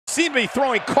Seem to be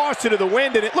throwing caution to the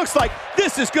wind, and it looks like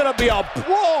this is going to be a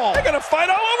brawl. They're going to fight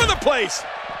all over the place.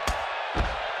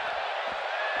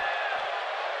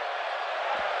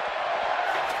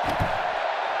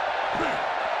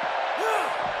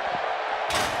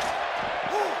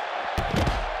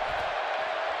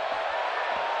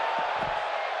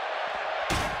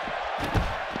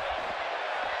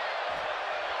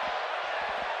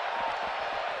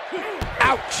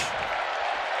 Ouch.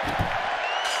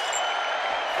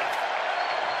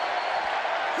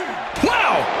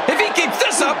 Wow! If he keeps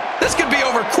this up, this could be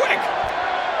over quick.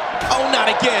 Oh, not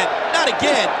again. Not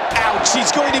again. Ouch.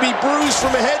 He's going to be bruised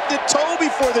from head to toe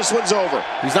before this one's over.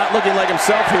 He's not looking like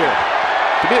himself here.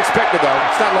 To be expected, though.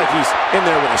 It's not like he's in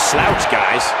there with a slouch,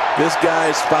 guys. This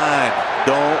guy's fine.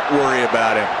 Don't worry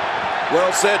about him.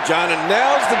 Well said, John, and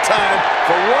now's the time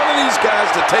for one of these guys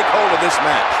to take hold of this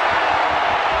match.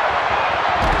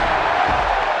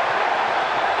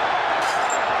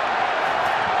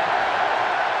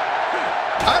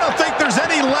 I don't think there's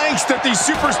any lengths that these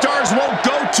superstars won't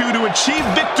go to achieve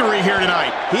victory here tonight.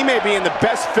 He may be in the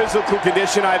best physical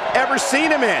condition I've ever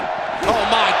seen him in. Oh,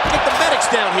 my. Get the medics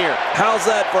down here. How's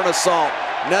that for an assault?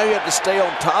 Now you have to stay on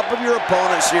top of your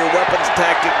opponent so your weapons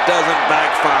tactic doesn't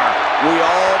backfire. We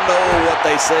all know what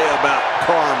they say about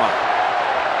karma.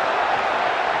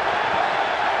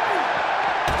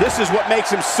 This is what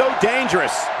makes him so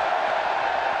dangerous.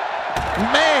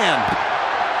 Man!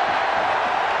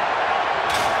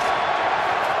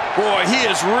 Boy, he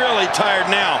is really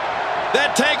tired now.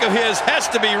 That tank of his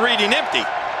has to be reading empty.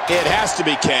 It has to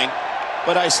be, King.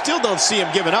 But I still don't see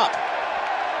him giving up.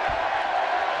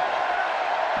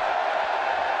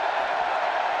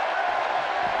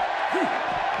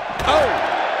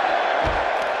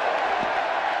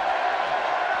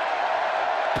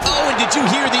 Oh, and did you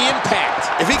hear the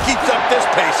impact? If he keeps up this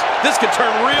pace, this could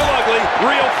turn real ugly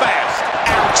real fast.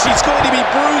 Ouch, he's going to be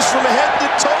bruised from head to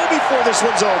toe before this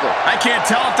one's over. I can't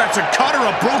tell if that's a cut or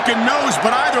a broken nose,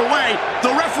 but either way,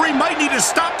 the referee might need to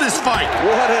stop this fight.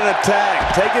 What an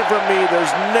attack. Take it from me,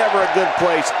 there's never a good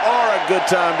place or a good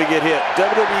time to get hit.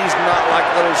 WWE's not like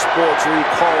other sports where you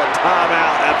call a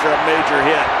timeout after a major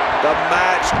hit. The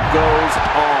match goes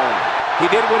on. He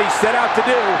did what he set out to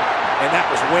do, and that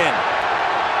was win.